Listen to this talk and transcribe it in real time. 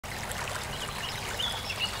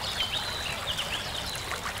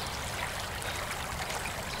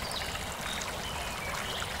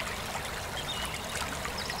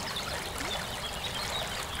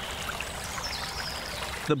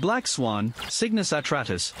The black swan, Cygnus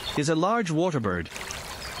atratus, is a large waterbird.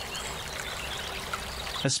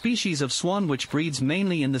 A species of swan which breeds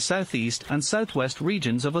mainly in the southeast and southwest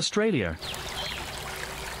regions of Australia.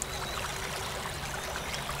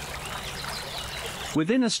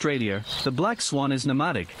 Within Australia, the black swan is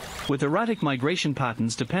nomadic, with erratic migration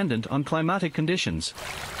patterns dependent on climatic conditions.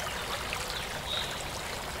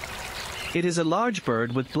 It is a large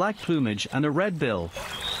bird with black plumage and a red bill.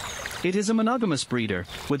 It is a monogamous breeder,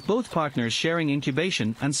 with both partners sharing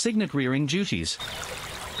incubation and cygnet rearing duties.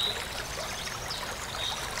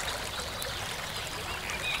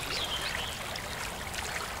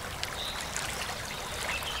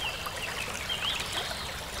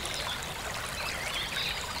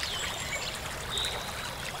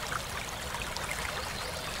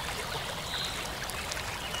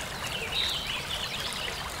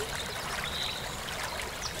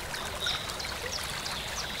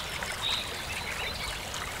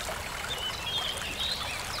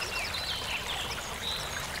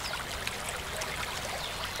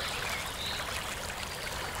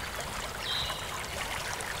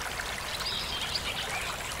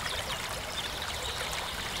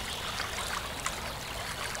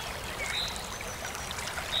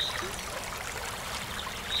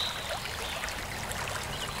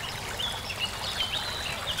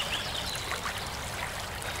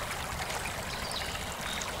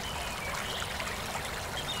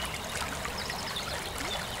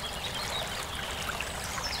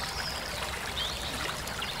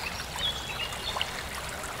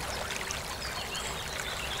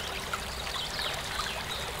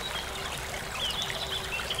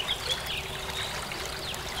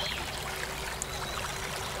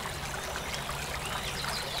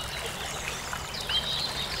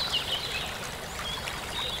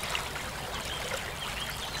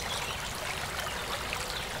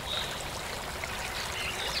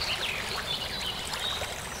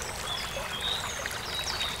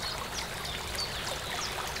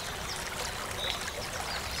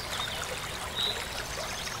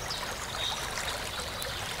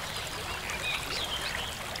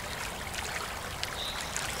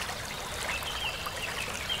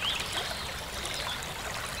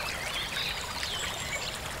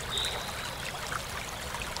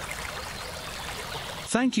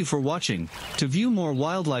 Thank you for watching. To view more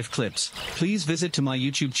wildlife clips, please visit to my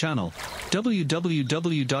YouTube channel,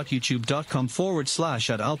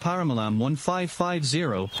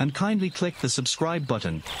 www.youtube.com/@alparamalam1550 and kindly click the subscribe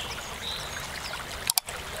button.